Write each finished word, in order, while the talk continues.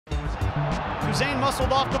Suzanne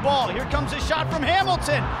muscled off the ball. Here comes a shot from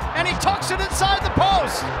Hamilton, and he tucks it inside the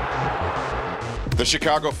post. The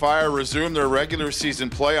Chicago Fire resumed their regular season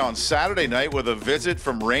play on Saturday night with a visit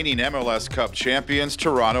from reigning MLS Cup champions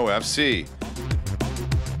Toronto FC.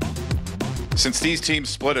 Since these teams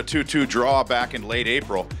split a 2-2 draw back in late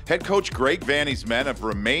April, head coach Greg Vanney's men have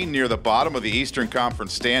remained near the bottom of the Eastern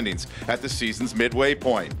Conference standings at the season's midway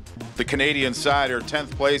point. The Canadian side are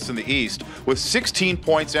 10th place in the East with 16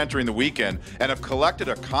 points entering the weekend and have collected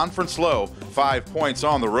a conference low 5 points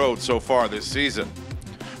on the road so far this season.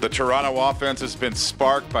 The Toronto offense has been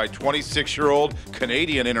sparked by 26-year-old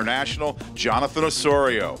Canadian international Jonathan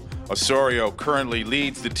Osorio. Osorio currently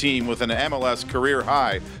leads the team with an MLS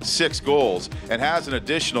career-high 6 goals and has an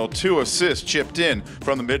additional 2 assists chipped in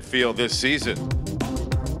from the midfield this season.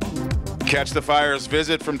 Catch the Fire's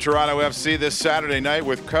visit from Toronto FC this Saturday night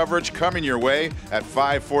with coverage coming your way at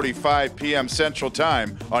 5:45 p.m. Central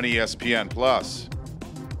Time on ESPN+.